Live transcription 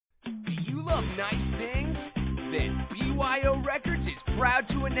love nice things? Then BYO Records is proud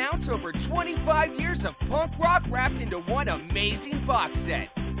to announce over 25 years of punk rock wrapped into one amazing box set.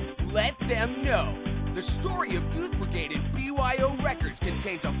 Let Them Know. The story of Youth Brigade and BYO Records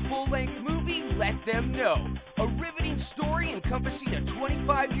contains a full-length movie, Let Them Know, a riveting story encompassing a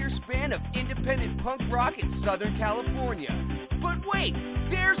 25-year span of independent punk rock in Southern California. But wait,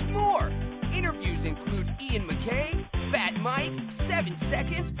 there's more! Interviews include Ian MacKaye, Fat Mike, 7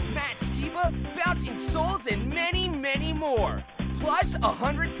 Seconds, Matt Skiba, Bouncing Souls, and many, many more. Plus, a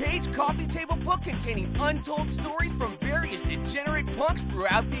 100-page coffee table book containing untold stories from various degenerate punks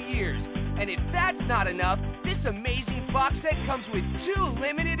throughout the years. And if that's not enough, this amazing box set comes with 2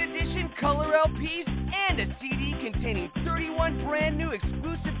 limited edition color LPs and a CD containing 31 brand new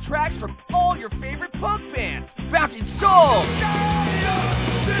exclusive tracks from all your favorite punk bands. Bouncing Souls!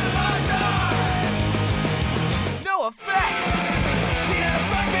 No effect!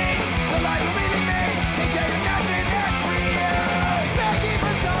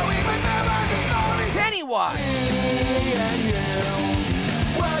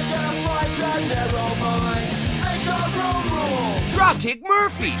 Dropkick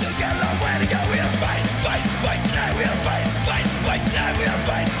Murphys.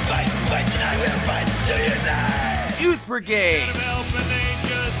 Youth Brigade.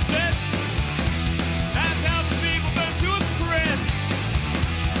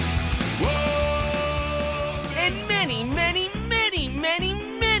 And many, many, many, many,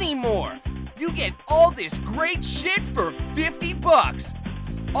 many more. You get all this great shit for $50.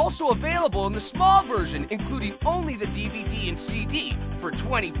 Also available in the small version, including only the DVD and CD for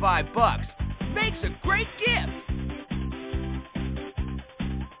 $25. Makes a great gift.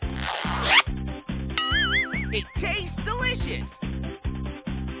 It tastes delicious.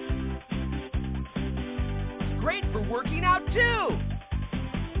 It's great for working out too.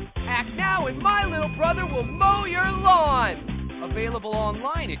 Act now and my little brother will mow your lawn. Available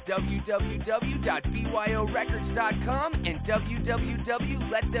online at www.byorecords.com and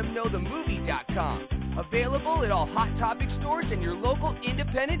www.letthemknowthemovie.com. Available at all Hot Topic stores and your local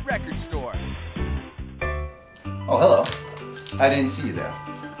independent record store. Oh, hello. I didn't see you there.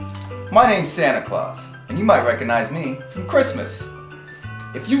 My name's Santa Claus, and you might recognize me from Christmas.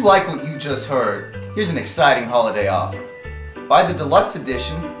 If you like what you just heard, here's an exciting holiday offer. Buy the deluxe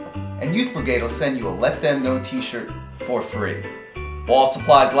edition, and Youth Brigade will send you a Let Them Know t-shirt for free. While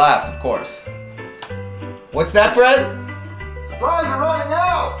supplies last, of course. What's that, Fred? Supplies are running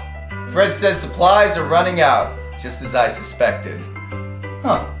out! Fred says supplies are running out, just as I suspected.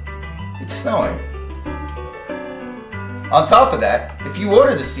 Huh, it's snowing. On top of that, if you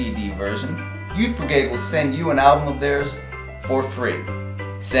order the CD version, Youth Brigade will send you an album of theirs for free.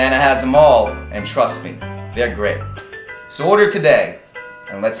 Santa has them all, and trust me, they're great. So order today,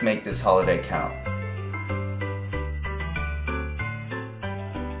 and let's make this holiday count.